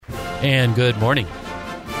And good morning.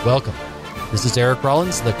 Welcome. This is Eric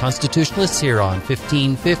Rollins, the Constitutionalist, here on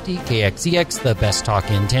 1550 KXEX, the best talk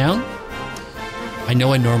in town. I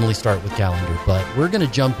know I normally start with calendar, but we're going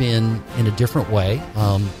to jump in a different way.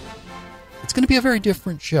 It's going to be a very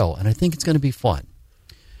different show, and I think it's going to be fun.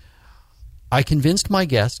 I convinced my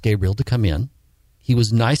guest, Gabriel, to come in. He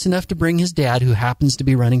was nice enough to bring his dad, who happens to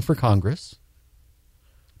be running for Congress.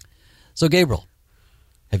 So, Gabriel,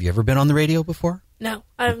 have you ever been on the radio before? No,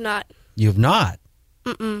 I have not. You have not?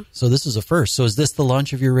 Mm-mm. So this is a first. So is this the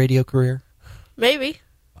launch of your radio career? Maybe.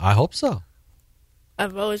 I hope so.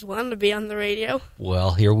 I've always wanted to be on the radio.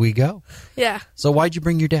 Well, here we go. Yeah. So why'd you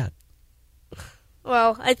bring your dad?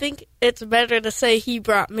 Well, I think it's better to say he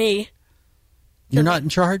brought me. You're not in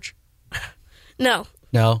charge? No.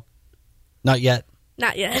 No? Not yet?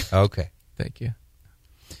 Not yet. Okay. Thank you.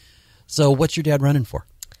 So what's your dad running for?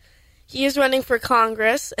 He is running for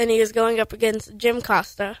Congress, and he is going up against Jim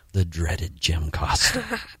Costa. The dreaded Jim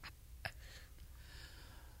Costa.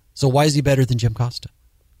 So why is he better than Jim Costa?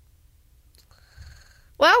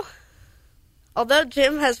 Well, although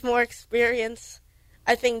Jim has more experience,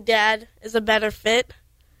 I think Dad is a better fit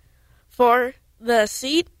for the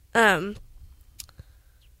seat.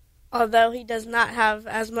 Although he does not have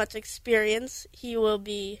as much experience, he will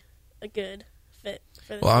be a good fit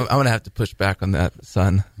for the Well, I'm going to have to push back on that,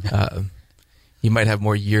 son. He might have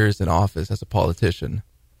more years in office as a politician,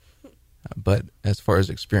 but as far as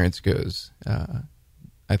experience goes,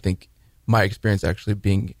 I think my experience actually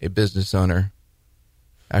being a business owner,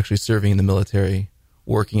 actually serving in the military,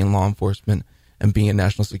 working in law enforcement, and being a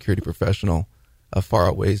national security professional far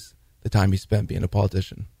outweighs the time he spent being a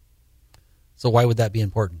politician. So why would that be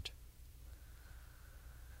important?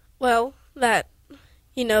 Well, that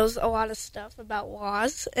he knows a lot of stuff about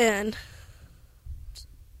laws and...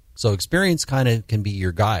 So experience kind of can be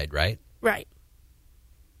your guide, right? Right.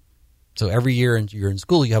 So every year you're in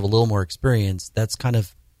school, you have a little more experience. That's kind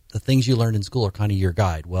of the things you learned in school are kind of your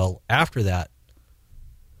guide. Well, after that,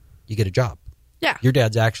 you get a job. Yeah. Your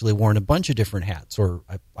dad's actually worn a bunch of different hats, or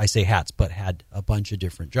I say hats, but had a bunch of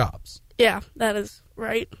different jobs. Yeah, that is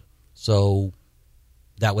right. So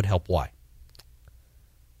that would help. Why?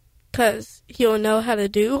 Because he'll know how to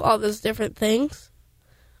do all those different things.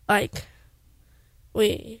 Like,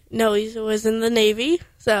 we know he was in the Navy,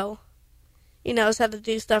 so he knows how to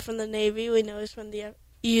do stuff in the Navy. We know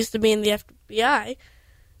he used to be in the FBI,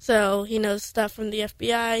 so he knows stuff from the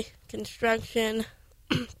FBI, construction,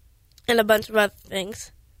 and a bunch of other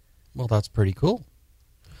things. Well, that's pretty cool.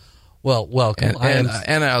 Well, welcome.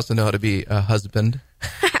 And I also know how to be a husband,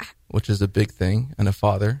 which is a big thing, and a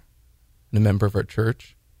father, and a member of our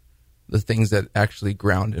church. The things that actually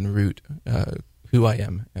ground and root who I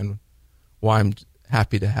am and why I'm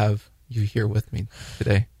happy to have you here with me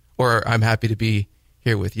today. Or I'm happy to be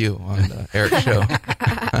here with you on the Eric Show.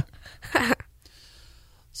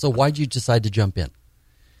 So why'd you decide to jump in?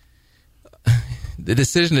 The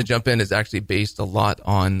decision to jump in is actually based a lot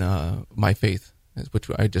on my faith, which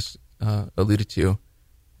I just alluded to.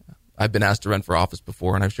 I've been asked to run for office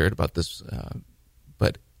before, and I've shared about this,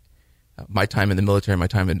 but my time in the military, my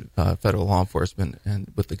time in federal law enforcement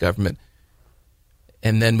and with the government,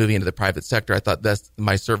 and then moving into the private sector, I thought that's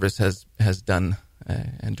my service has done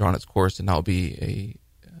and drawn its course, and I'll be a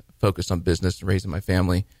focus on business and raising my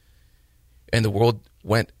family. And the world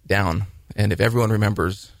went down, and if everyone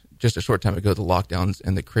remembers just a short time ago, the lockdowns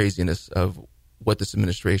and the craziness of what this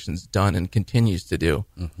administration's done and continues to do,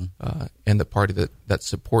 and the party that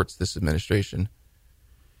supports this administration,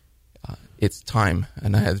 it's time.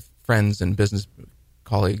 And I have friends and business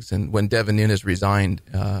colleagues, and when Devin Nunes resigned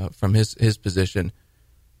from his position,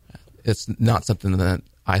 it's not something that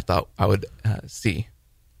I thought I would see,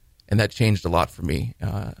 and that changed a lot for me,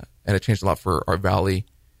 and it changed a lot for our valley.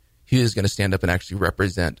 He is going to stand up and actually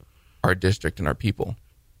represent our district and our people.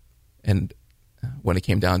 And when it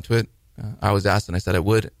came down to it, I was asked, and I said I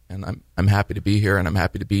would, and I'm happy to be here, and I'm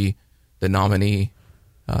happy to be the nominee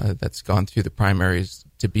that's gone through the primaries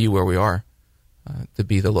to be where we are. To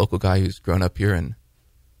be the local guy who's grown up here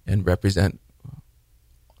and represent,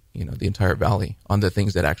 the entire valley on the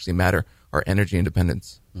things that actually matter: our energy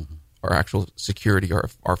independence, our actual security,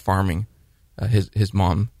 our farming. His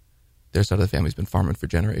mom, their side of the family's been farming for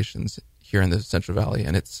generations here in the Central Valley,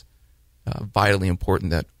 and it's vitally important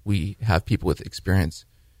that we have people with experience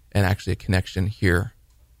and actually a connection here,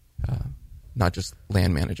 not just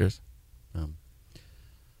land managers.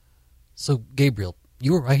 So, Gabriel,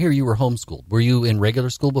 I hear you were homeschooled. Were you in regular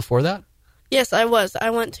school before that? Yes, I was. I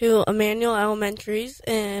went to Emmanuel Elementaries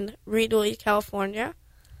in Reedley, California,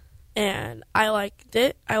 and I liked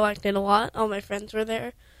it. I liked it a lot. All my friends were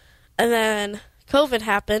there. And then COVID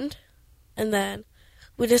happened, and then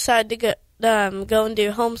we decided to go and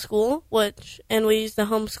do homeschool, and we used the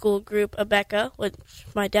homeschool group Abeka, which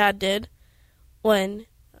my dad did when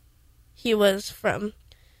he was from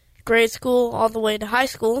grade school all the way to high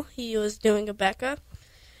school. He was doing Abeka.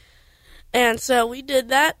 And so we did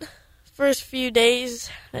that. First few days,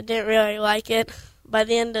 I didn't really like it. By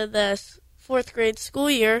the end of the 4th grade school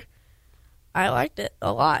year, I liked it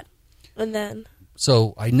a lot. And then...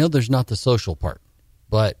 So I know there's not the social part,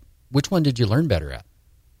 but which one did you learn better at?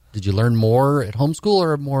 Did you learn more at homeschool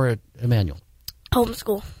or more at Emmanuel?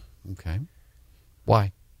 Homeschool. Okay.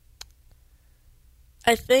 Why?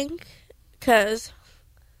 I think because,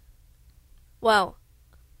 well,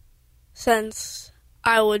 since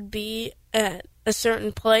I would be at a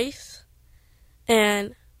certain place,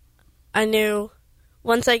 and I knew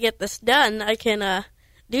once I get this done, I can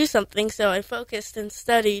do something, so I focused and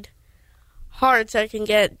studied hard so I can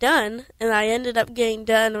get it done, and I ended up getting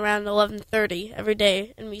done around 11:30 every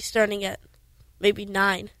day, and me starting at maybe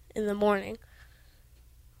 9 in the morning.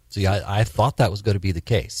 See, I thought that was going to be the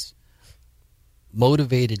case.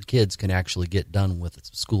 Motivated kids can actually get done with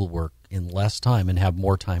schoolwork in less time and have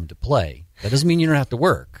more time to play. That doesn't mean you don't have to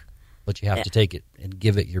work, but you have to take it and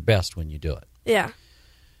give it your best when you do it. Yeah.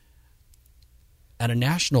 At a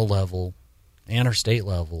national level and our state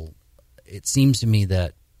level, it seems to me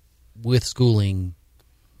that with schooling,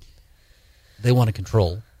 they want to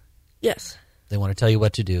control. Yes. They want to tell you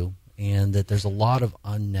what to do, and that there's a lot of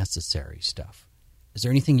unnecessary stuff. Is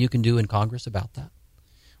there anything you can do in Congress about that?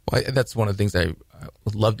 Well, that's one of the things I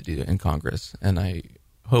would love to do in Congress, and I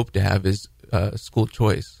hope to have is school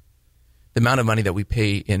choice. The amount of money that we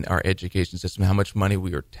pay in our education system, how much money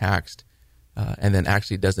we are taxed, and then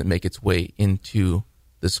actually doesn't make its way into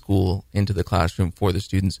the school, into the classroom for the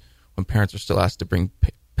students, when parents are still asked to bring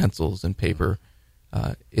pencils and paper.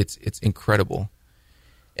 It's incredible.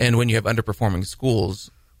 And when you have underperforming schools,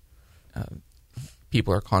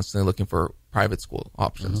 people are constantly looking for private school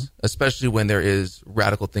options, especially when there is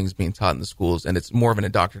radical things being taught in the schools, and it's more of an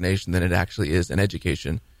indoctrination than it actually is an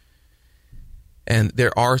education. And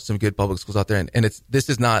there are some good public schools out there, and this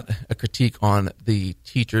is not a critique on the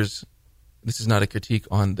teachers. This is not a critique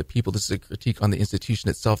on the people. This is a critique on the institution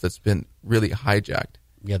itself that's been really hijacked.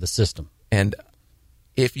 Yeah, the system. And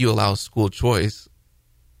if you allow school choice,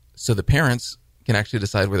 so the parents can actually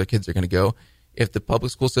decide where their kids are going to go. If the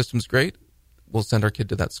public school system is great, we'll send our kid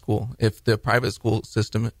to that school. If the private school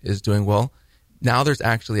system is doing well, now there's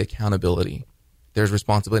actually accountability. There's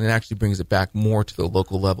responsibility, and it actually brings it back more to the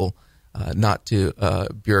local level, not to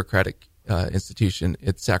a bureaucratic institution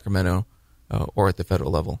at Sacramento or at the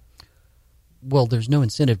federal level. Well, there's no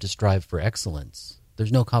incentive to strive for excellence.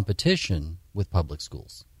 There's no competition with public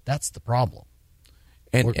schools. That's the problem.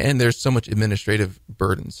 And there's so much administrative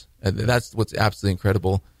burdens. And that's what's absolutely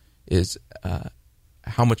incredible is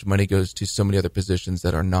how much money goes to so many other positions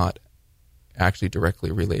that are not actually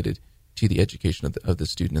directly related to the education of the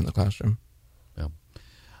student in the classroom. Yeah.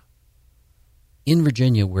 In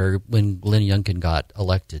Virginia, when Glenn Youngkin got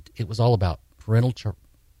elected, it was all about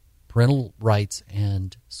parental rights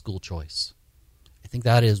and school choice. I think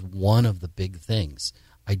that is one of the big things.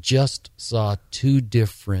 I just saw 2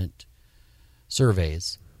 different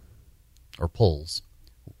surveys or polls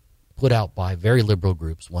put out by very liberal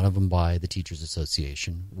groups, one of them by the Teachers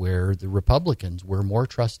Association, where the Republicans were more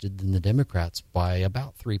trusted than the Democrats by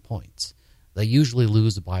about 3 points. They usually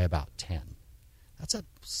lose by about 10. That's a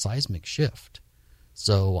seismic shift.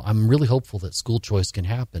 So I'm really hopeful that school choice can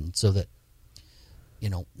happen so that,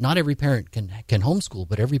 not every parent can homeschool,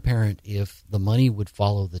 but every parent, if the money would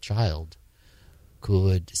follow the child,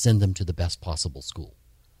 could send them to the best possible school.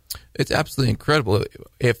 It's absolutely incredible.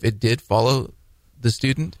 If it did follow the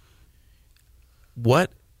student,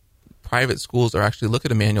 what private schools are actually, look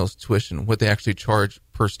at Emmanuel's tuition, what they actually charge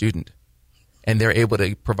per student, and they're able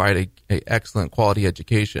to provide a excellent quality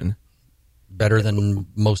education. Better than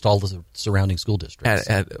most all the surrounding school districts.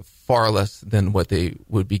 At far less than what they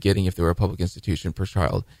would be getting if they were a public institution per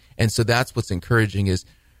child. And so that's what's encouraging is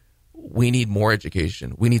we need more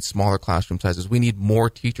education. We need smaller classroom sizes. We need more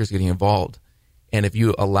teachers getting involved. And if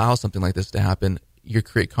you allow something like this to happen, you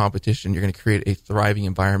create competition. You're going to create a thriving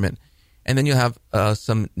environment. And then you'll have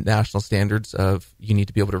some national standards of you need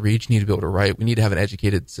to be able to read, you need to be able to write. We need to have an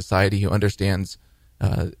educated society who understands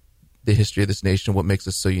the history of this nation, what makes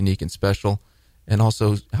us so unique and special, and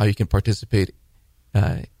also how you can participate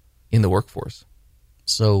in the workforce.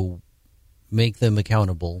 So make them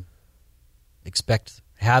accountable,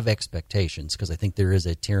 have expectations, because I think there is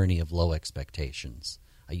a tyranny of low expectations.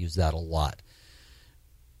 I use that a lot.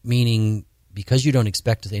 Meaning, because you don't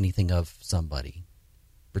expect anything of somebody,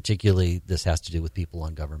 Particularly, this has to do with people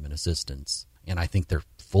on government assistance. And I think they're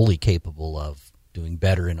fully capable of doing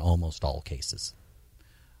better in almost all cases.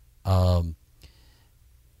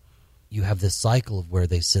 You have this cycle of where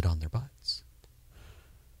they sit on their butts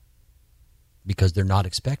because they're not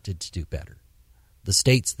expected to do better. The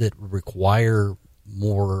states that require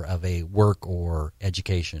more of a work or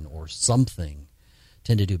education or something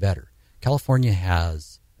tend to do better. California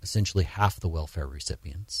has essentially half the welfare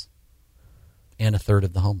recipients and a third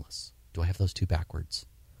of the homeless. Do I have those two backwards?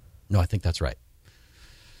 No, I think that's right.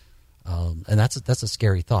 And that's a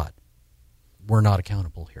scary thought. We're not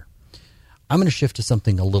accountable here. I'm going to shift to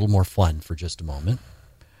something a little more fun for just a moment.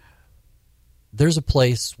 There's a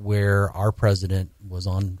place where our president was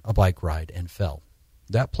on a bike ride and fell.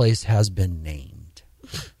 That place has been named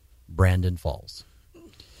Brandon Falls.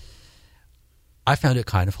 I found it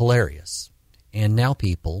kind of hilarious. And now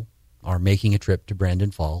people are making a trip to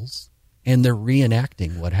Brandon Falls, and they're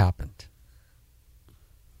reenacting what happened.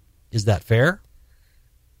 Is that fair?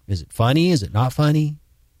 Is it funny? Is it not funny?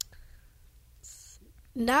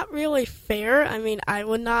 Not really fair. I mean, I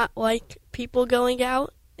would not like people going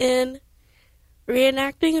out and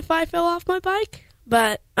reenacting if I fell off my bike,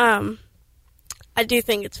 but I do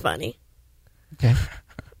think it's funny. Okay.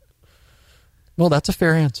 Well, that's a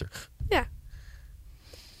fair answer. Yeah.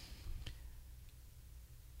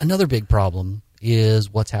 Another big problem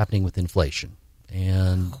is what's happening with inflation.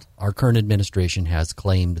 And our current administration has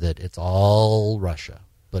claimed that it's all Russia.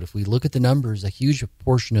 But if we look at the numbers, a huge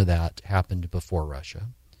portion of that happened before Russia.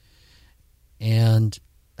 And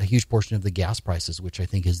a huge portion of the gas prices, which I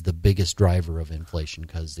think is the biggest driver of inflation,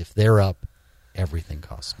 because if they're up, everything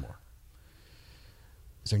costs more.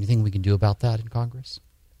 Is there anything we can do about that in Congress?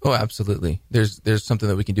 Oh, absolutely. There's something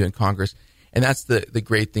that we can do in Congress. And that's the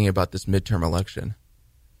great thing about this midterm election.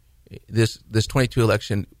 This 22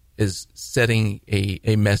 election is setting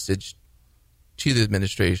a message to the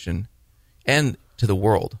administration and to the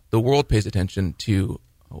world. The world pays attention to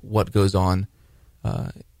what goes on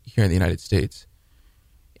here in the United States.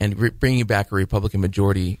 And bringing back a Republican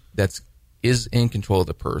majority that is in control of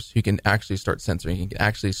the purse, who can actually start censoring, who can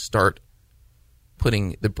actually start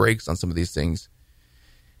putting the brakes on some of these things,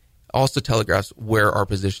 also telegraphs where our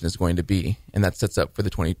position is going to be. And that sets up for the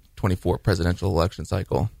 2024 presidential election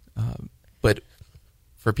cycle. But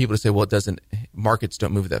for people to say, well, markets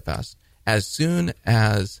don't move that fast. As soon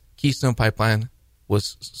as Keystone Pipeline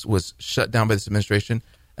was shut down by this administration,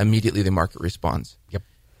 immediately the market responds. Yep.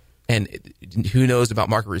 And who knows about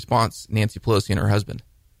market response? Nancy Pelosi and her husband.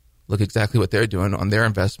 Look exactly what they're doing on their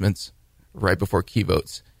investments right before key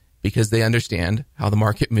votes, because they understand how the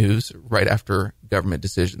market moves right after government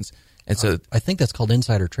decisions. And so I think that's called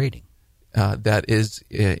insider trading. That is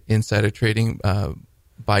insider trading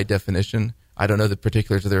by definition. I don't know the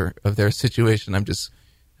particulars of their situation. I'm just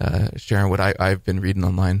sharing what I've been reading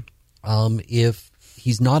online. If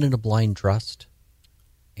he's not in a blind trust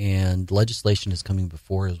and legislation is coming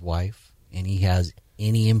before his wife and he has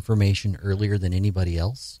any information earlier than anybody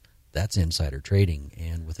else, that's insider trading.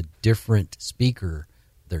 And with a different speaker,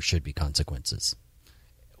 there should be consequences.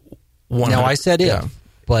 Now, I said if,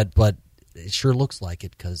 but it sure looks like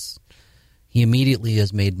it, because he immediately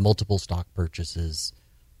has made multiple stock purchases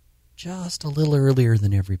just a little earlier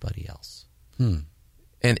than everybody else. And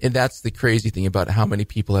that's the crazy thing about how many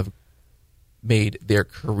people have made their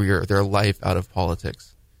career, their life out of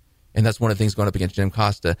politics. And that's one of the things going up against Jim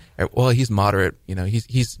Costa. Well, he's moderate. You know,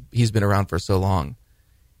 he's been around for so long.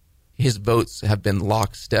 His votes have been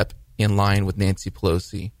lockstep in line with Nancy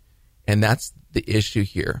Pelosi. And that's the issue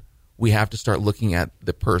here. We have to start looking at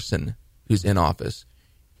the person who's in office.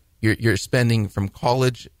 You're spending from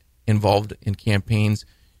college involved in campaigns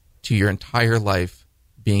to your entire life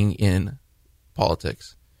being in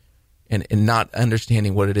politics and not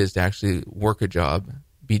understanding what it is to actually work a job,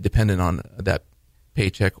 be dependent on that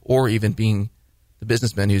paycheck, or even being the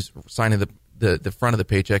businessman who's signing the front of the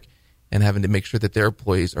paycheck and having to make sure that their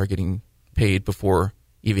employees are getting paid before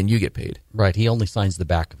even you get paid. Right. He only signs the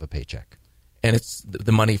back of a paycheck. And it's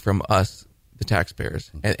the money from us, the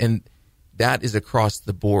taxpayers. And that is across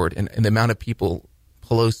the board. And the amount of people,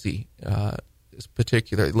 Pelosi is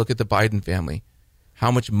particular, look at the Biden family,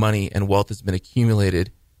 how much money and wealth has been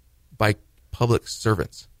accumulated by public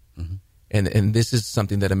servants. Mm-hmm. And this is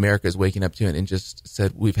something that America is waking up to and just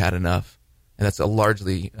said, we've had enough. And that's a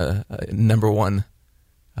largely number one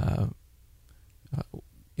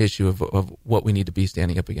issue of what we need to be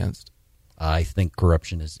standing up against. I think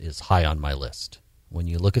corruption is high on my list. When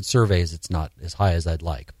you look at surveys, it's not as high as I'd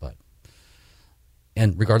like.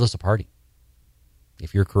 And regardless of party,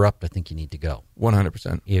 if you're corrupt, I think you need to go.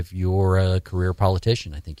 100%. If you're a career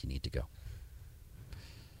politician, I think you need to go.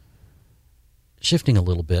 shifting a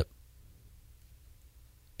little bit,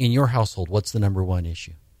 in your household, what's the number one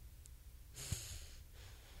issue?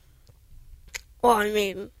 Well, I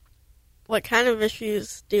mean, what kind of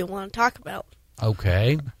issues do you want to talk about?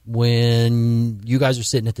 Okay. When you guys are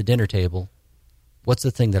sitting at the dinner table, what's the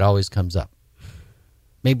thing that always comes up?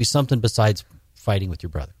 Maybe something besides fighting with your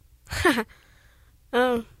brother.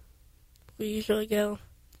 We usually go,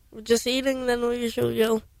 we're just eating, then we usually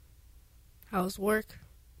go, how's work?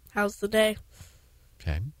 How's the day?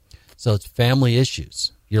 Okay. So it's family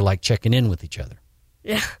issues. You're like checking in with each other.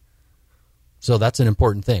 Yeah. So that's an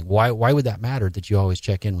important thing. Why would that matter that you always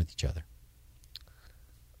check in with each other?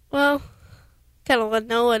 Well, kind of want to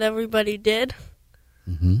know what everybody did.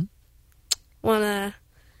 Mm-hmm. Want to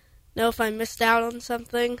know if I missed out on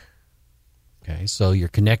something. Okay, so you're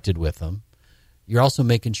connected with them. You're also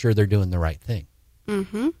making sure they're doing the right thing.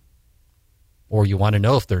 Mm-hmm. Or you want to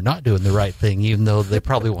know if they're not doing the right thing, even though they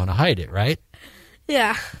probably want to hide it, right?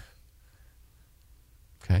 Yeah.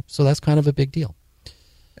 Okay, so that's kind of a big deal.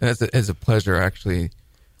 And it's a pleasure, actually.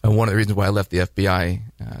 One of the reasons why I left the FBI,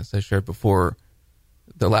 as I shared before,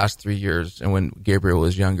 the last 3 years, and when Gabriel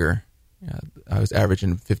was younger, I was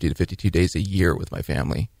averaging 50 to 52 days a year with my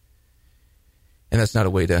family. And that's not a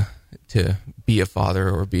way to be a father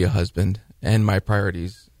or be a husband. And my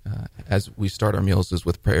priorities, as we start our meals, is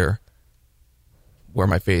with prayer, where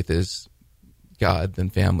my faith is God, then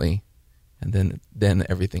family, and then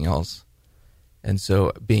everything else. And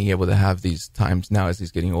so being able to have these times now as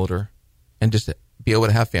he's getting older, and just be able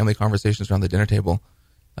to have family conversations around the dinner table,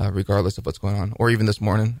 regardless of what's going on, or even this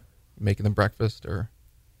morning, making them breakfast, or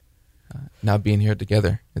now being here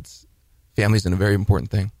together. Family's a very important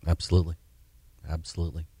thing. Absolutely.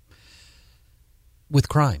 Absolutely. With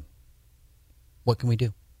crime, what can we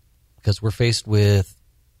do? Because we're faced with,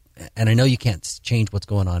 and I know you can't change what's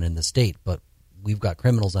going on in the state, but we've got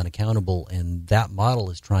criminals unaccountable, and that model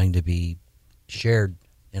is trying to be shared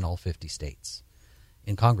in all 50 states.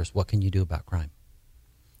 In Congress, what can you do about crime?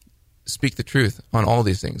 Speak the truth on all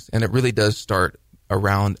these things. And it really does start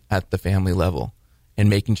around at the family level, and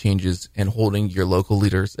making changes and holding your local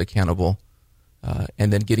leaders accountable.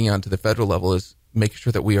 And then getting on to the federal level is making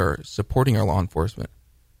sure that we are supporting our law enforcement,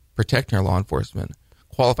 protecting our law enforcement.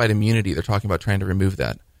 Qualified immunity, they're talking about trying to remove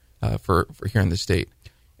that for here in the state.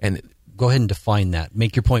 And go ahead and define that.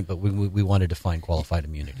 Make your point, but we want to define qualified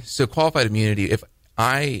immunity. So qualified immunity, if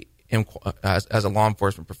I am, as a law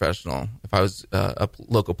enforcement professional, if I was a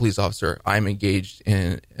local police officer, I'm engaged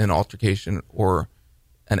in an altercation or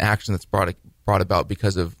an action that's brought about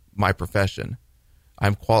because of my profession,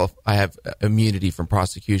 I have immunity from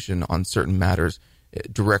prosecution on certain matters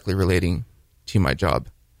directly relating to my job.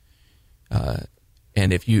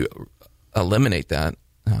 And if you eliminate that,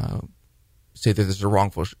 say that there's a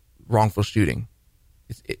wrongful shooting.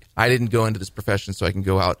 I didn't go into this profession so I can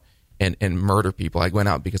go out and murder people. I went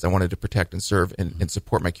out because I wanted to protect and serve and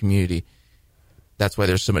support my community. That's why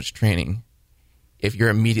there's so much training. If you're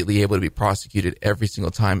immediately able to be prosecuted every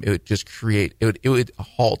single time, it would just it would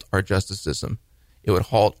halt our justice system. It would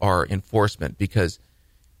halt our enforcement, because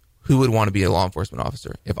who would want to be a law enforcement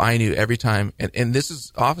officer? If I knew every time, and this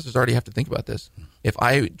is, officers already have to think about this. If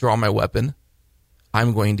I draw my weapon,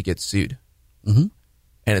 I'm going to get sued. Mm-hmm.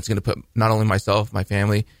 And it's going to put not only myself, my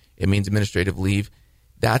family, it means administrative leave.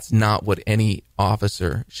 That's not what any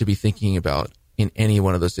officer should be thinking about in any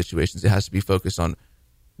one of those situations. It has to be focused on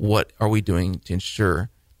what are we doing to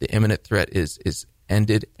ensure the imminent threat is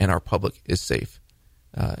ended and our public is safe.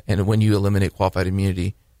 And when you eliminate qualified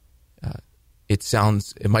immunity, it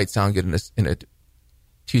might sound good in a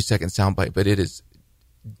 2-second soundbite, but it is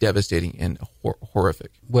devastating and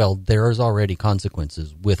horrific. Well, there is already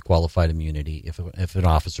consequences with qualified immunity if an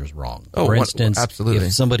officer's wrong. For instance, absolutely.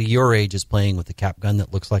 If somebody your age is playing with a cap gun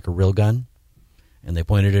that looks like a real gun, and they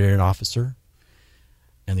pointed it at an officer,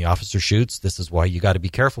 and the officer shoots, this is why you got to be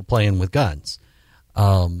careful playing with guns.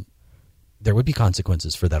 There would be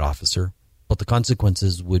consequences for that officer, but the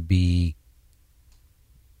consequences would be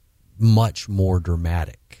much more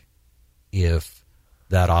dramatic if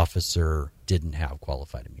that officer didn't have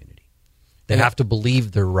qualified immunity. They have to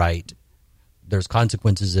believe they're right. There's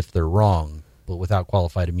consequences if they're wrong, but without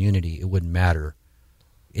qualified immunity, it wouldn't matter.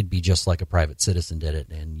 It'd be just like a private citizen did it,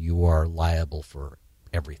 and you are liable for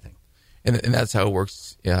everything. And that's how it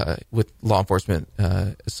works with law enforcement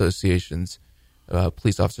associations,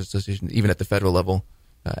 police officer associations, even at the federal level.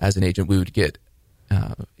 As an agent, we would get,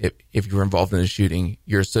 if you were involved in a shooting,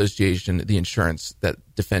 your association, the insurance that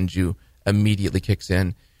defends you immediately kicks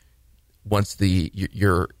in. Once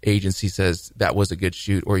your agency says that was a good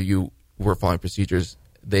shoot or you were following procedures,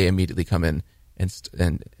 they immediately come in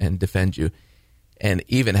and defend you. And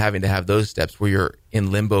even having to have those steps where you're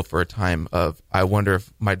in limbo for a time of, I wonder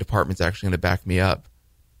if my department's actually going to back me up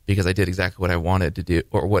because I did exactly what I wanted to do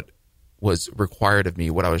or what was required of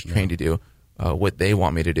me, what I was trained to do, what they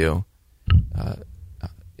want me to do.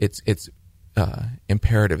 It's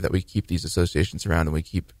imperative that we keep these associations around and we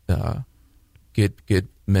keep good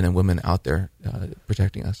men and women out there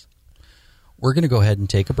protecting us. We're going to go ahead and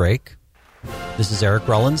take a break. This is Eric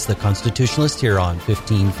Rollins, the Constitutionalist, here on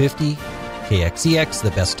 1550 KXEX,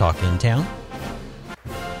 the best talk in town.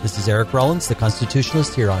 This is Eric Rollins, the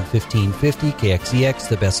Constitutionalist, here on 1550 KXEX,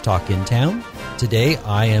 the best talk in town. Today,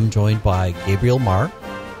 I am joined by Gabriel Maher,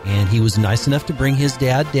 and he was nice enough to bring his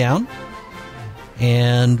dad down.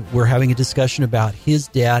 And we're having a discussion about his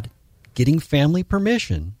dad getting family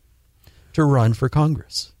permission to run for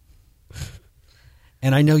Congress.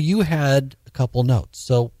 And I know you had a couple notes.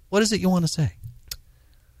 So what is it you want to say?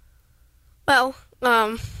 Well,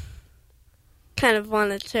 kind of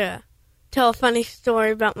wanted to tell a funny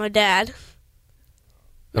story about my dad.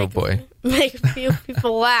 Oh, boy. Make a few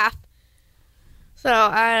people laugh.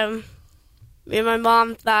 So, me and my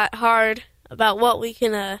mom thought hard about what we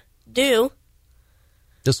can do.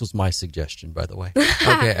 This was my suggestion, by the way.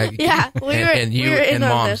 Okay. Yeah, you and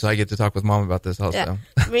Mom, so I get to talk with Mom about this also.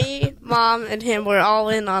 Yeah. Me, Mom, and him were all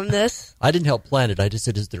in on this. I didn't help plan it. I just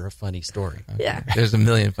said, is there a funny story? Okay. Yeah. There's a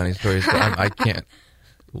million funny stories, but I can't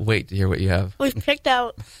wait to hear what you have. We've picked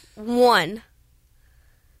out one.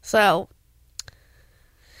 So,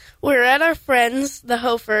 we're at our friends, the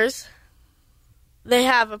Hofers. They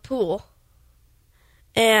have a pool.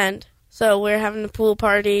 And so we're having a pool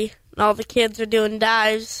party. And all the kids are doing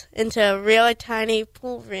dives into a really tiny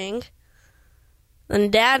pool ring. Then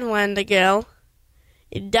Dad wanted to go.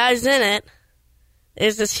 He dives in it.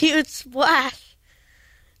 There's this huge splash.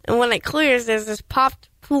 And when it clears, there's this popped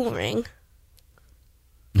pool ring.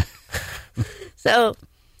 So,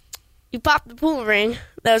 he popped the pool ring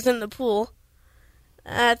that was in the pool.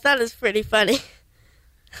 I thought it was pretty funny.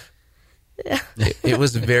 Yeah. It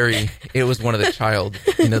was one of the child,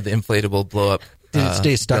 the inflatable blow up. Did it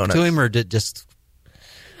stay stuck donuts. to him, or did it just...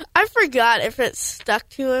 I forgot if it stuck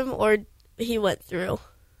to him or he went through.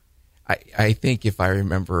 I think if I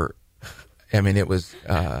remember, it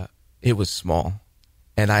was small,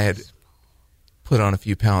 and I had put on a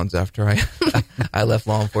few pounds after I left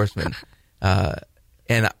law enforcement,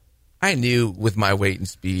 and I knew with my weight and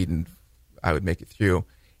speed and I would make it through.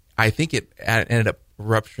 I think it ended up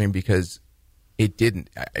rupturing because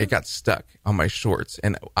it got stuck on my shorts,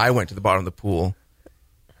 and I went to the bottom of the pool.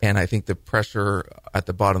 And I think the pressure at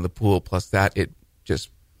the bottom of the pool, plus that, it just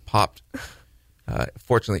popped.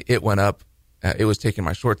 Fortunately, it went up. It was taking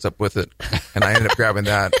my shorts up with it. And I ended up grabbing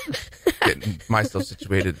that, getting myself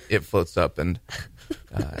situated. It floats up, and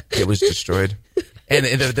it was destroyed. And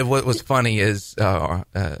what was funny is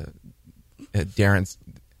Darren's,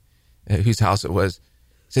 whose house it was,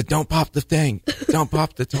 said, "Don't pop the thing. Don't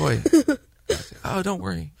pop the toy." I said, "Oh, don't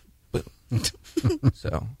worry."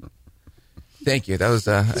 So... Thank you. That was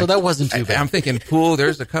so that wasn't too bad. I'm thinking pool.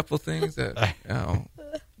 There's a couple things that.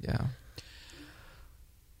 Yeah.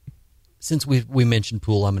 Since we mentioned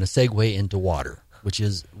pool, I'm going to segue into water, which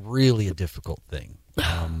is really a difficult thing.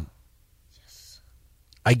 Yes.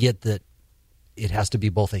 I get that it has to be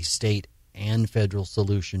both a state and federal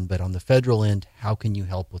solution, but on the federal end, how can you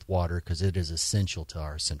help with water? Because it is essential to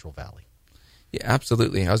our Central Valley. Yeah,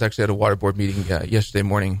 absolutely. I was actually at a water board meeting yesterday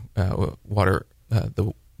morning. The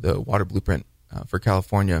water blueprint for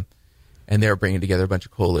California, and they're bringing together a bunch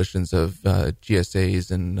of coalitions of GSAs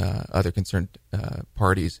and other concerned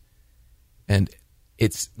parties. And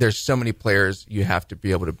there's so many players you have to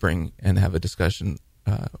be able to bring and have a discussion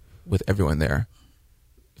with everyone there.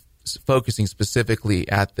 Focusing specifically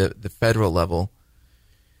at the federal level,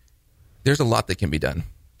 there's a lot that can be done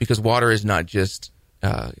because water is not just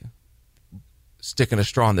sticking a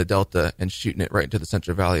straw in the Delta and shooting it right into the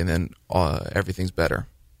Central Valley and then everything's better.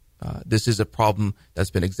 This is a problem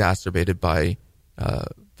that's been exacerbated by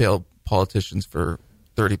failed politicians for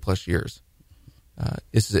 30 plus years.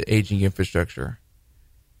 This is an aging infrastructure.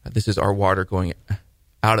 This is our water going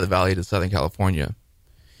out of the valley to Southern California.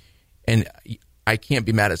 And I can't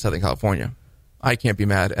be mad at Southern California. I can't be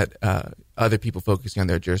mad at other people focusing on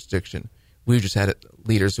their jurisdiction. We've just had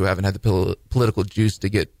leaders who haven't had the political juice to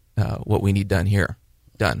get what we need done here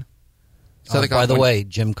done. By the way,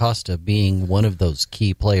 Jim Costa being one of those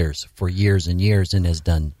key players for years and years and has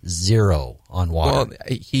done zero on water.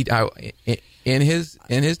 Well, in his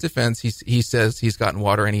defense, he says he's gotten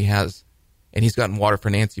water and he's gotten water for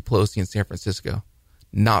Nancy Pelosi in San Francisco,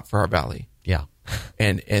 not for our valley. Yeah.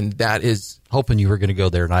 And that is... Hoping you were going to go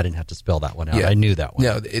there and I didn't have to spell that one out. Yeah. I knew that one.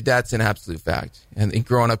 No, that's an absolute fact. And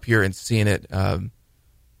growing up here and seeing it,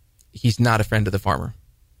 he's not a friend of the farmer.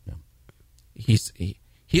 No. He's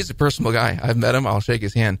a personal guy. I've met him. I'll shake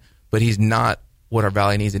his hand. But he's not what our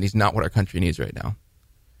valley needs, and he's not what our country needs right now.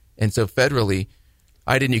 And so federally,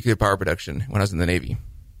 I did nuclear power production when I was in the Navy.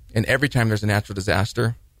 And every time there's a natural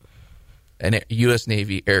disaster, a U.S.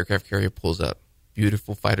 Navy aircraft carrier pulls up.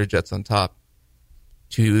 Beautiful fighter jets on top.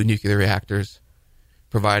 2 nuclear reactors,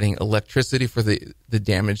 providing electricity for the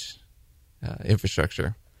damaged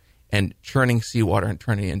infrastructure, and churning seawater and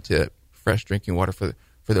turning it into fresh drinking water for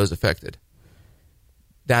those affected.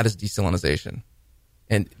 That is desalinization.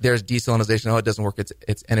 And there's desalinization. Oh, it doesn't work.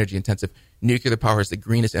 It's energy intensive. Nuclear power is the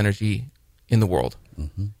greenest energy in the world.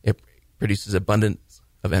 Mm-hmm. It produces abundance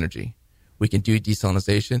of energy. We can do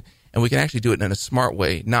desalinization, and we can actually do it in a smart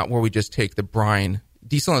way, not where we just take the brine.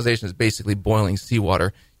 Desalinization is basically boiling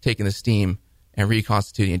seawater, taking the steam and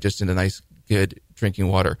reconstituting it just into nice, good drinking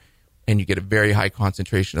water, and you get a very high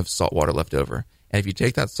concentration of salt water left over. And if you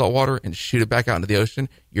take that salt water and shoot it back out into the ocean,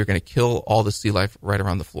 you're going to kill all the sea life right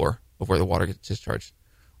around the floor of where the water gets discharged.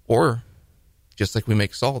 Or, just like we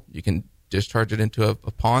make salt, you can discharge it into a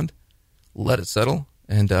pond, let it settle,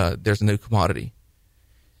 and there's a new commodity.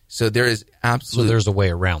 So there is absolutely... So there's a way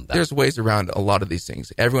around that. There's ways around a lot of these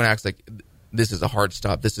things. Everyone acts like this is a hard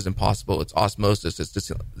stop, this is impossible, it's osmosis, it's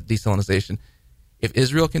desalinization. If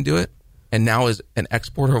Israel can do it, and now is an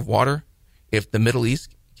exporter of water, if the Middle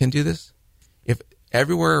East can do this, if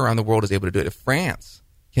everywhere around the world is able to do it, if France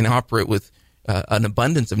can operate with an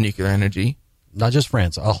abundance of nuclear energy... Not just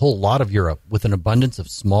France, a whole lot of Europe with an abundance of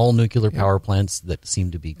small nuclear power plants that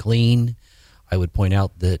seem to be clean. I would point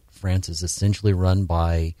out that France is essentially run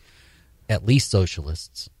by at least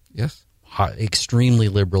socialists. Yes. Extremely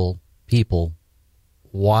liberal people.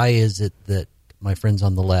 Why is it that my friends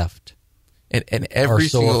on the left are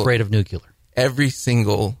so afraid of nuclear? Every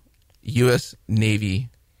single U.S. Navy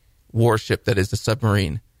warship that is a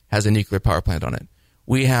submarine has a nuclear power plant on it.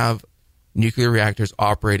 We have nuclear reactors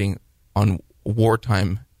operating on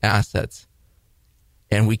wartime assets,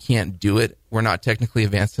 and we can't do it. We're not technically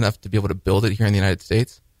advanced enough to be able to build it here in the United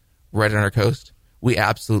States, right on our coast. We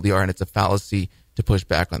absolutely are, and it's a fallacy to push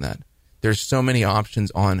back on that. There's so many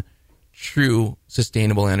options on true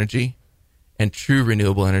sustainable energy and true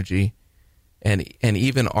renewable energy, and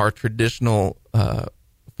even our traditional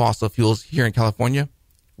fossil fuels here in California.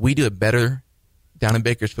 We do it better down in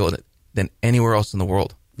Bakersfield than anywhere else in the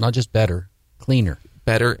world. Not just better, cleaner.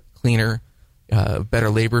 Better, cleaner, better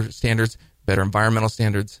labor standards, better environmental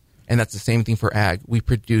standards, and that's the same thing for ag. We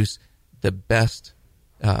produce the best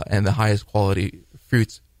and the highest quality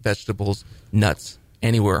fruits, vegetables, nuts,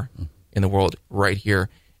 anywhere in the world right here,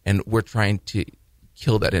 and we're trying to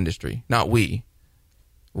kill that industry. Not we.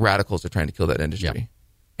 Radicals are trying to kill that industry. Yeah.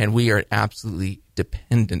 And we are absolutely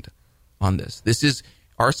dependent on this. This is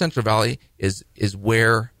our Central Valley is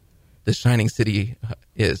where the shining city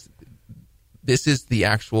is. This is the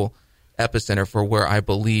actual epicenter for where I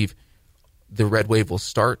believe the red wave will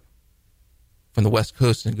start from the West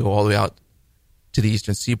Coast and go all the way out to the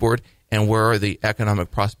Eastern Seaboard, and where the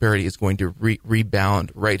economic prosperity is going to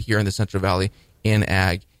rebound right here in the Central Valley, in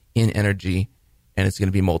ag, in energy, and it's going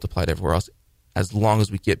to be multiplied everywhere else as long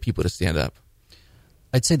as we get people to stand up.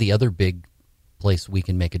 I'd say the other big place we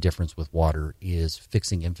can make a difference with water is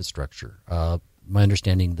fixing infrastructure. My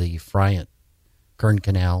understanding, the Friant Kern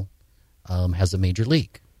Canal has a major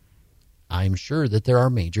leak. I'm sure that there are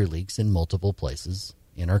major leaks in multiple places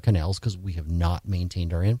in our canals because we have not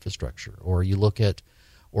maintained our infrastructure. Or you look at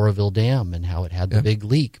Oroville Dam and how it had the big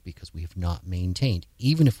leak because we have not maintained.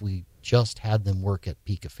 Even if we just had them work at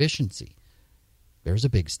peak efficiency, there's a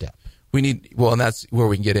big step. We need, well, and that's where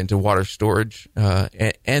we can get into water storage,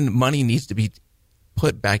 and money needs to be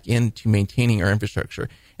put back into maintaining our infrastructure.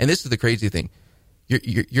 And this is the crazy thing.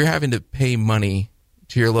 You're having to pay money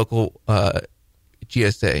to your local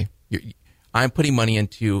GSA. I'm putting money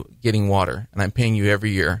into getting water, and I'm paying you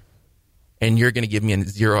every year, and you're going to give me a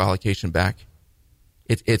zero allocation back.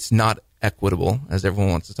 It's not equitable, as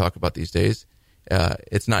everyone wants to talk about these days.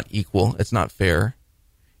 It's not equal. It's not fair.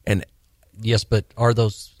 And yes, but are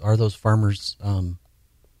those farmers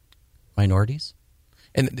minorities?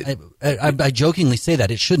 And I jokingly say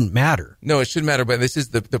that it shouldn't matter. No, it shouldn't matter. But this is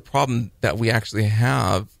the problem that we actually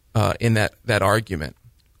have in that argument.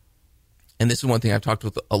 And this is one thing I've talked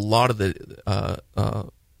with a lot of the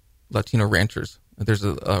Latino ranchers. There's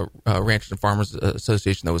a Ranchers and Farmers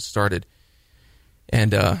Association that was started,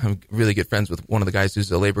 and I'm really good friends with one of the guys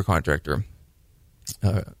who's a labor contractor.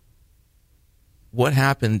 what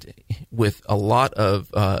happened with a lot of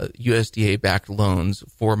USDA-backed loans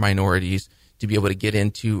for minorities to be able to get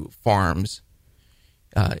into farms,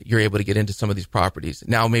 you're able to get into some of these properties.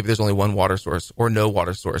 Now maybe there's only one water source or no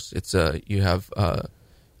water source. It's you have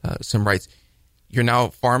some rights. You're now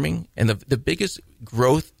farming, and the biggest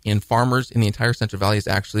growth in farmers in the entire Central Valley is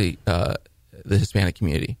actually the Hispanic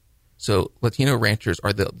community. So Latino ranchers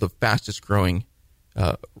are the fastest growing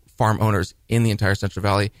farm owners in the entire Central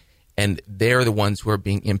Valley, and they're the ones who are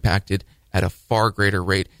being impacted at a far greater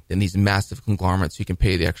rate than these massive conglomerates who can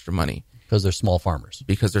pay the extra money. Because they're small farmers.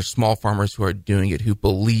 Because they're small farmers who are doing it, who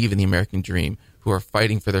believe in the American dream, who are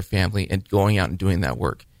fighting for their family and going out and doing that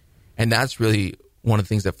work. And that's really one of the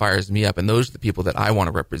things that fires me up. And those are the people that I want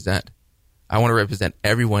to represent. I want to represent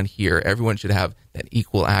everyone here. Everyone should have that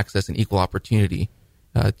equal access and equal opportunity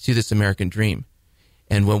to this American dream.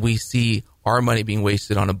 And when we see our money being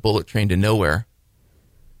wasted on a bullet train to nowhere,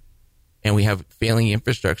 and we have failing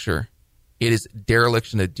infrastructure, it is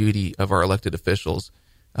dereliction of duty of our elected officials,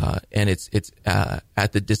 and it's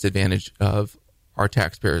at the disadvantage of our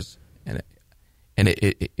taxpayers, and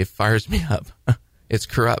it fires me up. It's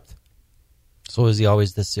corrupt. So is he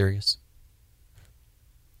always this serious?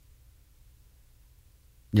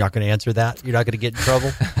 You're not going to answer that? You're not going to get in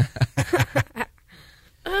trouble?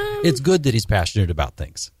 It's good that he's passionate about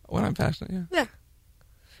things. When I'm passionate, yeah. Yeah.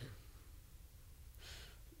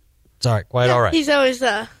 It's all right. Quite all right. He's always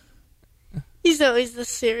this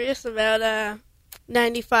serious about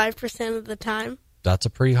 95% of the time. That's a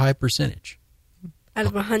pretty high percentage. Out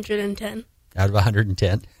of 110. Out of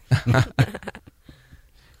 110?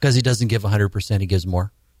 Because he doesn't give 100%, he gives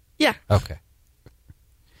more? Yeah. Okay.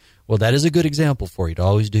 Well, that is a good example for you to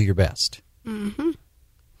always do your best. Mm-hmm.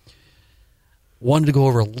 Wanted to go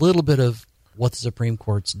over a little bit of what the Supreme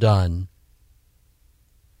Court's done.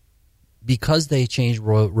 Because they changed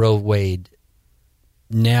Roe Wade,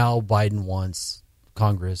 now Biden wants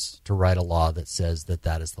Congress to write a law that says that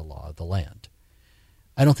that is the law of the land.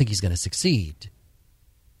 I don't think he's going to succeed.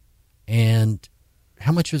 And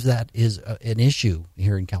how much of that is an issue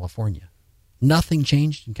here in California? Nothing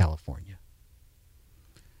changed in California.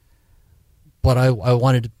 But I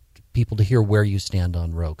wanted people to hear where you stand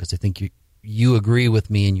on Roe, because I think you agree with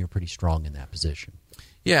me and you're pretty strong in that position.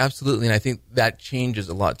 Yeah, absolutely. And I think that changes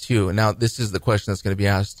a lot, too. And now this is the question that's going to be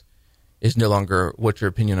asked is no longer what's your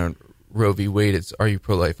opinion on Roe v. Wade. It's are you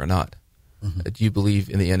pro-life or not? Mm-hmm. Do you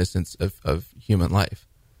believe in the innocence of human life?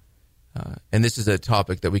 And this is a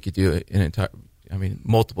topic that we could do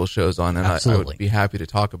multiple shows on, and I would be happy to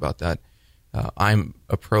talk about that. I'm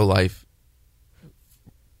a pro-life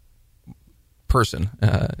person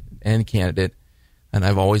and candidate, and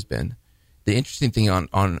I've always been. The interesting thing on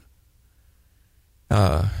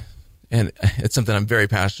and it's something I'm very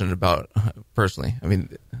passionate about personally. I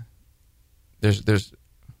mean, there's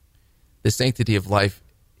the sanctity of life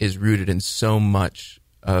is rooted in so much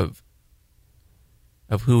of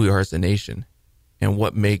who we are as a nation, and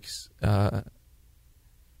what makes. And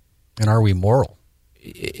are we moral?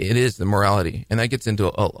 It is the morality, and that gets into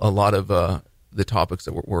a lot of the topics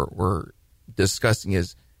that we're discussing.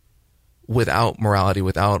 Is without morality,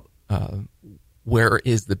 without where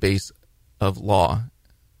is the base of law?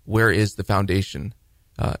 Where is the foundation?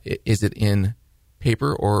 Is it in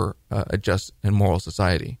paper or a just and moral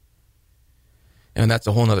society? And that's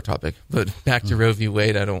a whole other topic. But back to Roe v.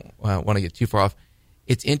 Wade, I don't want to get too far off.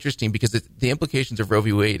 It's interesting because the implications of Roe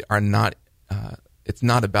v. Wade are not. It's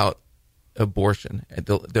not about abortion.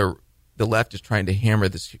 The left is trying to hammer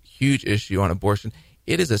this huge issue on abortion.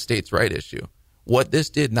 It is a states' right issue. What this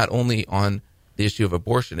did, not only on the issue of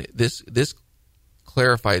abortion, this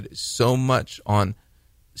clarified so much on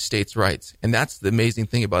states' rights. And that's the amazing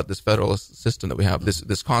thing about this federalist system that we have,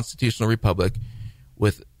 this constitutional republic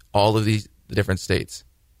with all of these different states.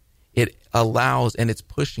 It allows, and it's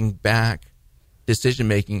pushing back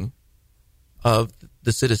decision-making of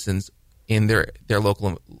the citizens in their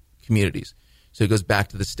local communities. So it goes back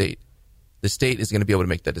to the state. The state is going to be able to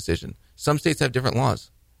make that decision. Some states have different laws.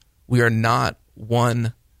 We are not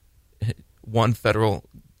one federal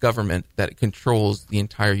government that controls the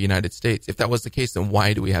entire United States. If that was the case, then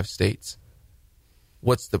why do we have states?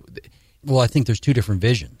 Well, I think there's two different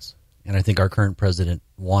visions, and I think our current president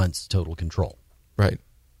wants total control. Right.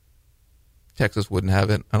 Texas wouldn't have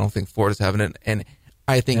it. I don't think Florida's having it, and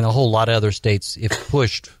I think and a whole lot of other states, if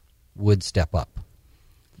pushed, would step up.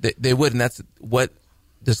 They would, and that's what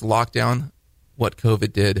this lockdown, what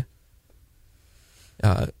COVID did,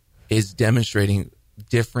 is demonstrating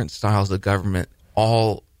different styles of government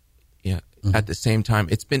all at the same time.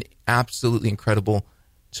 It's been absolutely incredible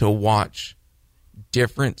to watch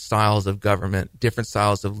different styles of government, different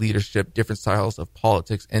styles of leadership, different styles of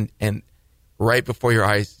politics, and right before your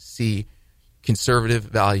eyes see conservative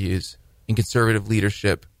values and conservative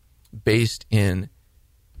leadership based in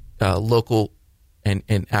local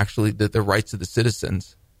and actually the rights of the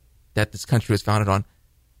citizens that this country was founded on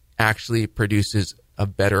actually produces a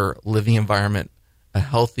better living environment, a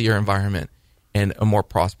healthier environment, and a more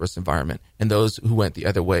prosperous environment. And those who went the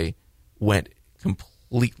other way went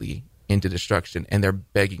completely into destruction, and they're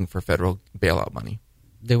begging for federal bailout money.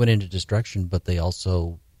 They went into destruction, but they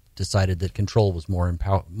also decided that control was more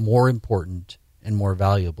important and more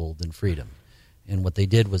valuable than freedom. And what they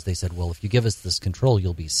did was they said, well, if you give us this control,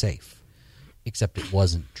 you'll be safe. Except it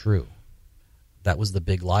wasn't true. That was the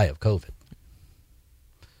big lie of COVID.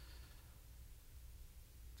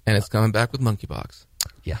 And it's coming back with monkeypox.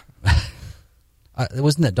 Yeah.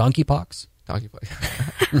 Wasn't that donkeypox?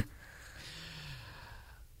 Donkeypox.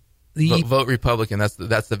 Vote Republican. That's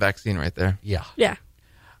the vaccine right there. Yeah. Yeah.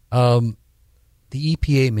 The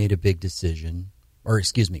EPA made a big decision, or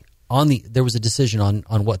excuse me, there was a decision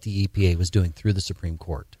on what the EPA was doing through the Supreme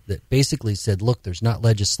Court that basically said, look, there's not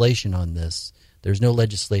legislation on this. There's no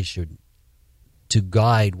legislation to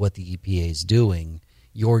guide what the EPA is doing.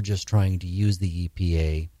 You're just trying to use the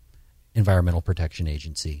EPA, Environmental Protection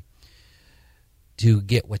Agency, to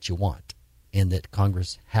get what you want, and that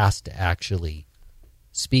Congress has to actually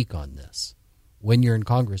speak on this. When you're in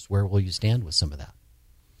Congress, where will you stand with some of that?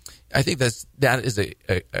 I think that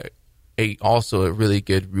is also a really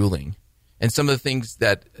good ruling. And some of the things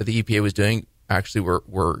that the EPA was doing actually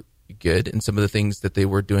were good, and some of the things that they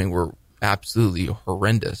were doing were absolutely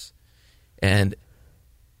horrendous. And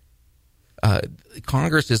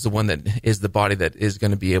Congress is the one that is the body that is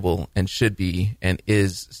going to be able and should be and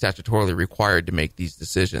is statutorily required to make these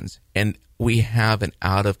decisions. And we have an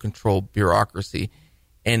out-of-control bureaucracy.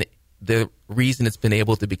 And the reason it's been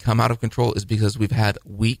able to become out of control is because we've had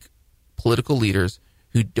weak political leaders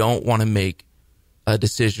who don't want to make a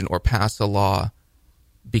decision or pass a law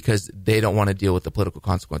because they don't want to deal with the political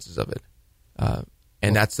consequences of it.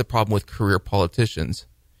 And that's the problem with career politicians.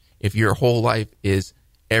 If your whole life is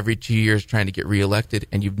every 2 years trying to get reelected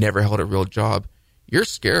and you've never held a real job, you're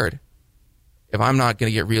scared. If I'm not going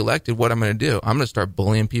to get reelected, what am I going to do? I'm going to start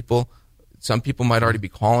bullying people. Some people might already be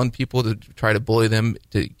calling people to try to bully them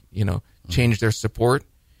to, change their support.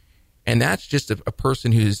 And that's just a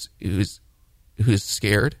person who's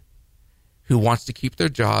scared, who wants to keep their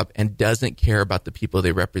job and doesn't care about the people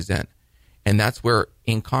they represent. And that's where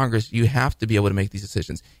in Congress you have to be able to make these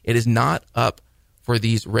decisions. It is not up for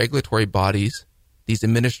these regulatory bodies, these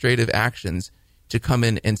administrative actions, to come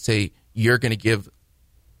in and say, you're going to give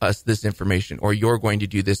us this information or you're going to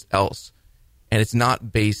do this else. And it's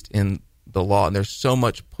not based in the law. And there's so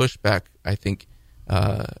much pushback, I think,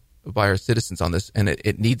 by our citizens on this. And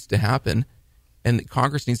it needs to happen. And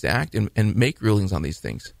Congress needs to act and make rulings on these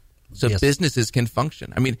things so businesses can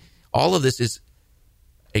function. I mean, all of this is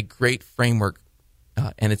a great framework,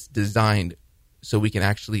 and it's designed so we can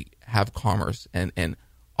actually have commerce and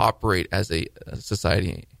operate as a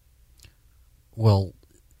society. Well,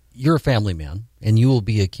 you're a family man, and you will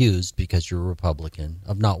be accused, because you're a Republican,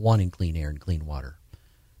 of not wanting clean air and clean water.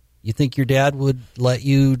 You think your dad would let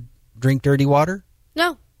you drink dirty water?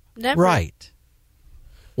 No, never. Right.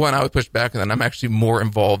 Well, and I would push back on that. I'm actually more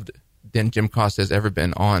involved than Jim Costa has ever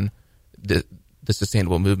been on the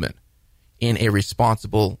sustainable movement in a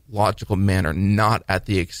responsible, logical manner, not at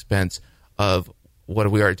the expense of what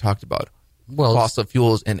we already talked about, fossil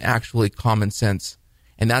fuels and actually common sense.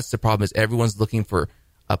 And that's the problem, is everyone's looking for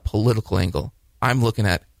a political angle. I'm looking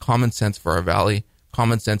at common sense for our valley,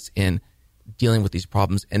 common sense in dealing with these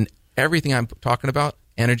problems. And everything I'm talking about,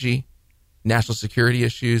 energy, national security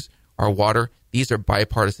issues, our water, these are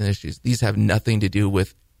bipartisan issues. These have nothing to do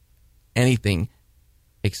with anything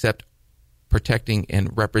except protecting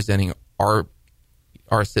and representing our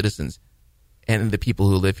citizens and the people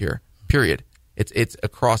who live here, period. It's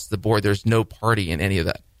across the board. There's no party in any of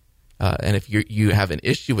that. And if you have an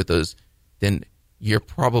issue with those, then you're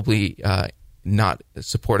probably not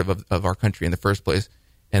supportive of our country in the first place.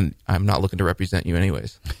 And I'm not looking to represent you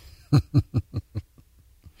anyways.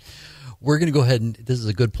 We're going to go ahead and this is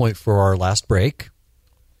a good point for our last break.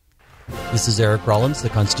 This is Eric Rollins, the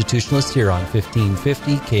Constitutionalist, here on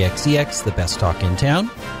 1550 KXEX, the best talk in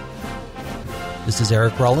town. This is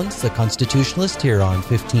Eric Rollins, the Constitutionalist, here on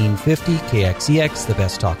 1550 KXEX, the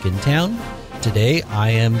best talk in town. Today I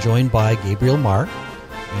am joined by Gabriel Maher,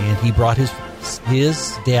 and he brought his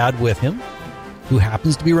dad with him, who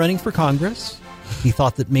happens to be running for Congress. He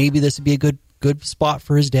thought that maybe this would be a good spot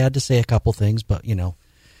for his dad to say a couple things, but,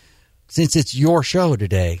 since it's your show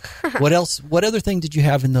today, what else? What other thing did you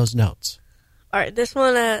have in those notes? All right, this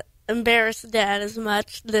one embarrass Dad as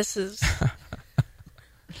much. This is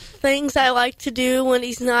things I like to do when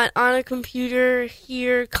he's not on a computer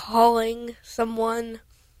here calling someone,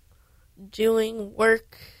 doing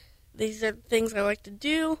work. These are things I like to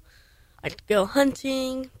do. I like to go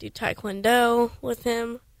hunting, do taekwondo with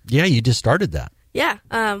him. Yeah, you just started that. Yeah,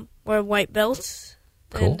 we're white belts.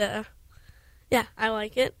 Cool. And, yeah, I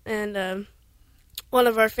like it. And one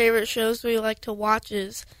of our favorite shows we like to watch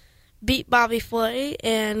is Beat Bobby Flay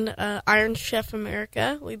and Iron Chef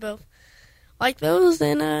America. We both like those.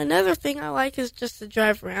 And another thing I like is just to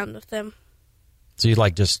drive around with them. So you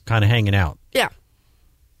like just kind of hanging out? Yeah.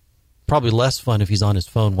 Probably less fun if he's on his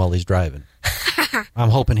phone while he's driving. I'm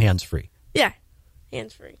hoping hands-free. Yeah,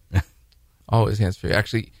 hands-free. Always hands-free.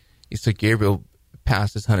 Actually, so Gabriel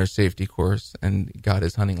passed his hunter safety course and got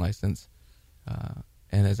his hunting license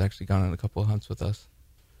and has actually gone on a couple of hunts with us.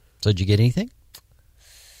 So did you get anything?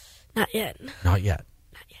 Not yet. Not yet.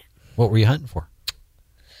 Not yet. What were you hunting for?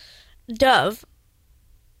 Dove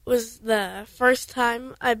was the first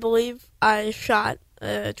time, I believe, I shot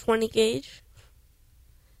a 20 gauge.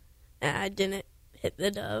 And I didn't hit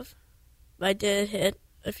the dove, but I did hit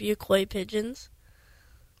a few clay pigeons.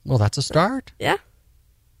 Well, that's a start. Yeah.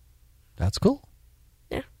 That's cool.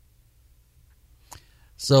 Yeah.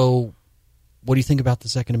 So, what do you think about the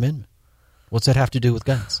Second Amendment? What's that have to do with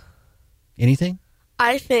guns? Anything?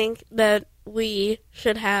 I think that we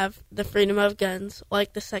should have the freedom of guns,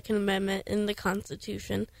 like the Second Amendment in the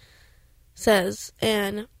Constitution says,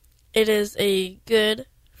 and it is a good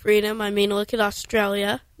freedom. I mean, look at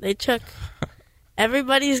Australia. They took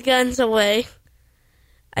everybody's guns away.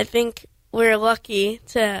 I think we're lucky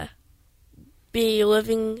to be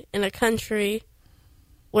living in a country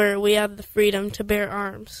where we have the freedom to bear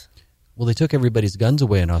arms. Well, they took everybody's guns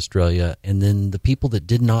away in Australia, and then the people that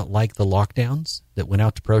did not like the lockdowns that went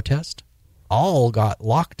out to protest all got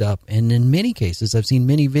locked up, and in many cases, I've seen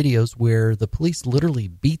many videos where the police literally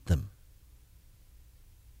beat them.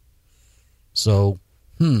 So,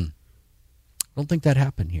 I don't think that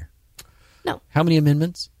happened here. No. How many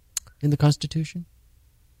amendments in the Constitution?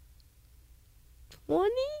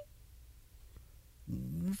 20?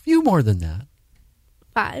 A few more than that.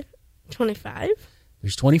 25?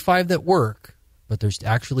 There's 25 that work, but there's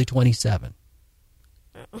actually 27.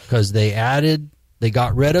 Because they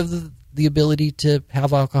got rid of the ability to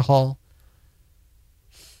have alcohol,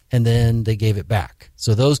 and then they gave it back.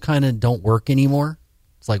 So those kind of don't work anymore.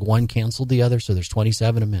 It's like one canceled the other, so there's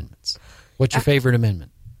 27 amendments. What's your favorite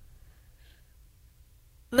amendment?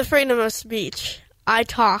 The freedom of speech. I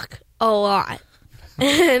talk a lot.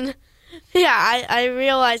 And, yeah, I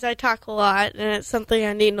realize I talk a lot, and it's something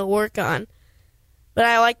I need to work on. But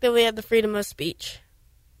I like that we have the freedom of speech.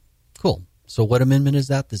 Cool. So what amendment is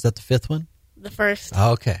that? Is that the fifth one? The first.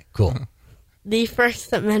 Okay, cool. The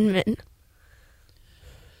First Amendment.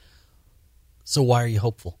 So why are you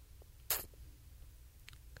hopeful?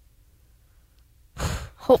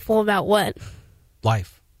 Hopeful about what?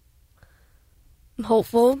 Life. I'm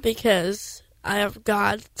hopeful because I have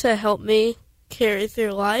God to help me carry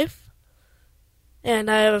through life.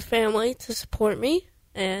 And I have a family to support me.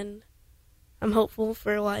 And I'm hopeful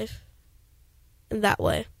for life in that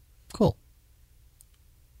way. Cool.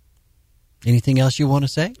 Anything else you want to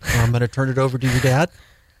say? Or I'm going to turn it over to your dad.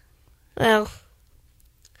 Well,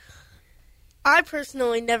 I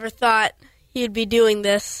personally never thought he'd be doing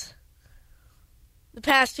this. The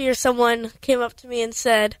past year, someone came up to me and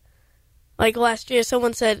said, like last year,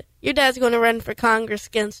 someone said, your dad's going to run for Congress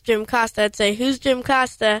against Jim Costa. I'd say, who's Jim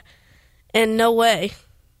Costa? And no way.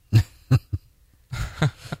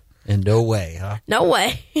 And no way, huh? No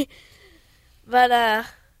way. But,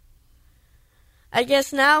 I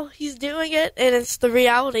guess now he's doing it, and it's the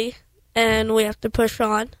reality, and we have to push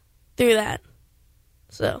on through that.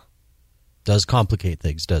 So. Does complicate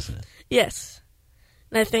things, doesn't it? Yes.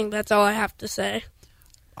 And I think that's all I have to say.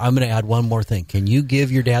 I'm going to add one more thing. Can you give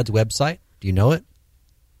your dad's website? Do you know it?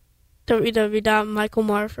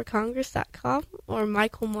 www.michaelmaherforcongress.com or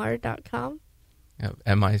michaelmaher.com. Yeah,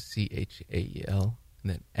 MICHAEL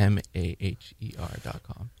and then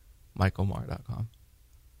MAHER.com. michaelmaher.com.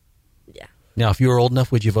 Yeah. Now, if you were old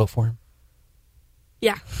enough, would you vote for him?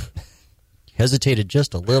 Yeah. Hesitated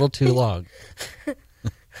just a little too long.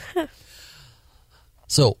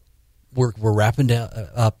 So, we're wrapping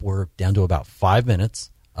up. We're down to about 5 minutes.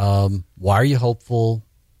 Why are you hopeful?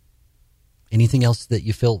 Anything else that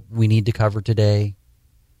you feel we need to cover today?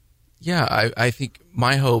 Yeah, I think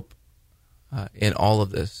my hope in all of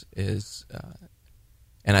this is,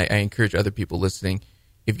 and I encourage other people listening,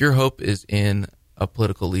 if your hope is in a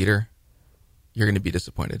political leader, you're going to be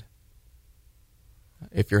disappointed.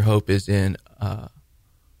 If your hope is in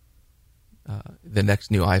the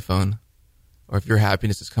next new iPhone, or if your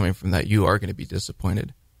happiness is coming from that, you are going to be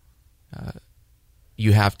disappointed.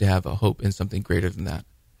 You have to have a hope in something greater than that.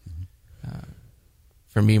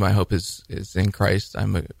 For me, my hope is in Christ.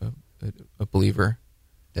 I'm a believer.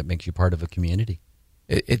 That makes you part of a community.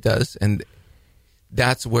 It does, and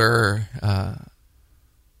that's where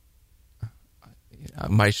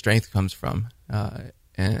my strength comes from,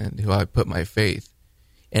 and who I put my faith.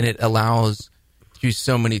 And it allows, through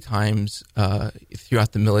so many times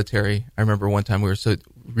throughout the military. I remember one time we were so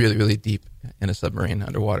really, really deep in a submarine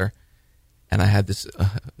underwater, and I had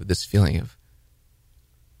this feeling of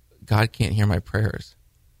God can't hear my prayers.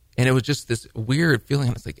 And it was just this weird feeling.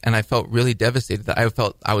 I was like, and I felt really devastated that I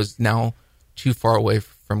felt I was now too far away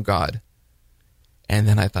from God. And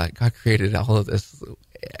then I thought, God created all of this.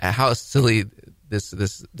 How silly this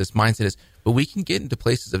mindset is. But we can get into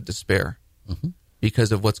places of despair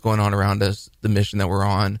because of what's going on around us, the mission that we're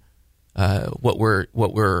on, what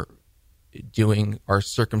we're doing, our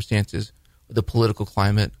circumstances, the political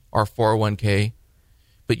climate, our 401k.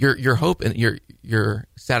 But your hope and your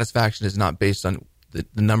satisfaction is not based on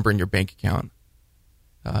the number in your bank account.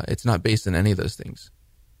 It's not based on any of those things.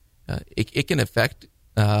 It can affect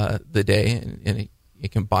the day, and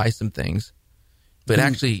it can buy some things, but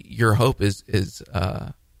actually your hope is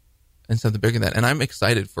in something bigger than that. And I'm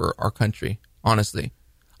excited for our country. Honestly,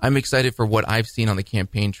 I'm excited for what I've seen on the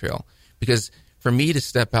campaign trail, because for me to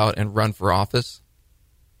step out and run for office,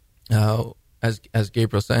 as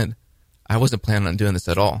Gabriel said, I wasn't planning on doing this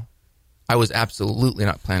at all. I was absolutely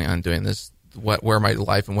not planning on doing this. Where my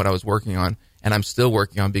life and what I was working on, and I'm still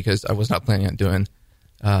working on because I was not planning on doing,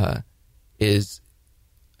 is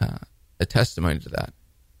a testimony to that.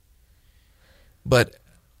 But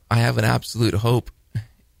I have an absolute hope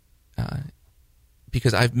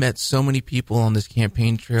because I've met so many people on this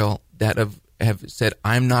campaign trail that have said,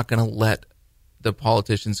 I'm not going to let the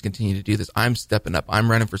politicians continue to do this. I'm stepping up.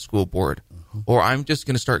 I'm running for school board, or I'm just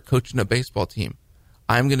going to start coaching a baseball team.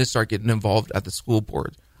 I'm going to start getting involved at the school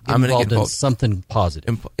board. I'm going to get involved in something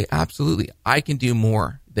positive. Absolutely. I can do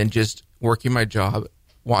more than just working my job,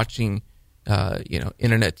 watching,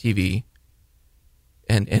 internet TV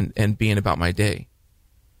and being about my day.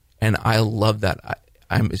 And I love that.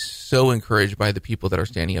 I'm so encouraged by the people that are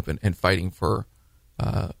standing up and fighting for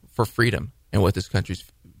freedom and what this country's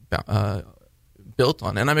built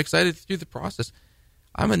on. And I'm excited through the process.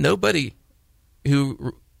 I'm a nobody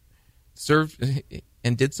who served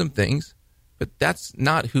and did some things, but that's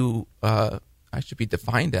not who I should be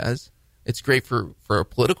defined as. It's great for a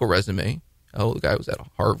political resume. Oh, the guy was at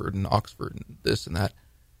Harvard and Oxford and this and that.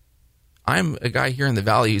 I'm a guy here in the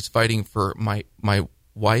Valley who's fighting for my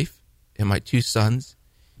wife and my 2 sons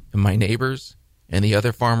and my neighbors and the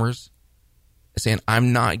other farmers, saying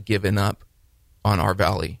I'm not giving up on our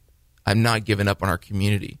valley. I'm not giving up on our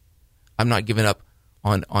community. I'm not giving up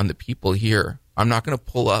on the people here. I'm not going to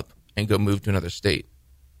pull up and go move to another state.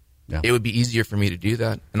 Yeah. It would be easier for me to do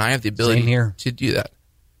that, and I have the ability to do that.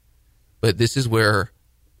 But this is where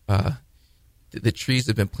the trees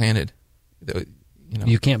have been planted.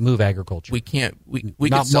 You can't move agriculture. We can't. We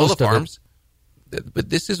can sell the farms, but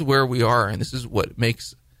this is where we are, and this is what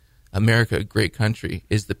makes America a great country: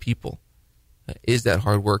 is the people, is that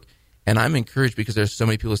hard work. And I'm encouraged because there's so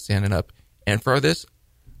many people standing up. And for this,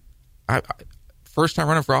 first time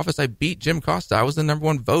running for office, I beat Jim Costa. I was the number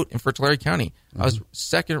 1 vote in Tulare County. I was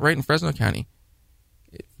second right in Fresno County.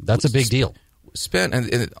 That's a big deal.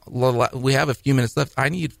 And we have a few minutes left. I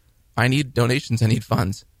need donations. I need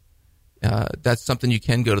funds. That's something you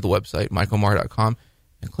can go to the website, michaelmaher.com,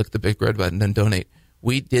 and click the big red button and donate.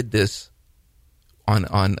 We did this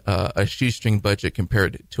on a shoestring budget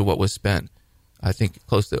compared to what was spent. I think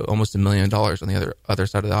close to almost $1 million on the other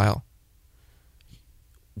side of the aisle.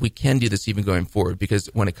 We can do this even going forward, because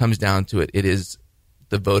when it comes down to it, it is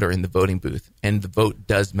the voter in the voting booth, and the vote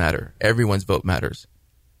does matter. Everyone's vote matters,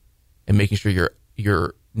 and making sure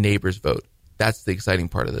your neighbors vote. That's the exciting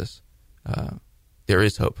part of this. There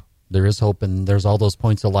is hope. There is hope, and there's all those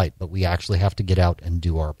points of light, but we actually have to get out and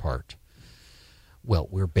do our part. Well,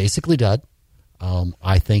 we're basically done.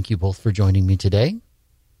 I thank you both for joining me today.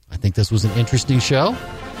 I think this was an interesting show.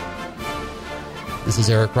 This is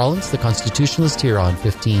Eric Rollins, the Constitutionalist, here on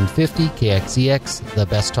 1550 KXEX, the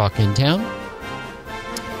best talk in town.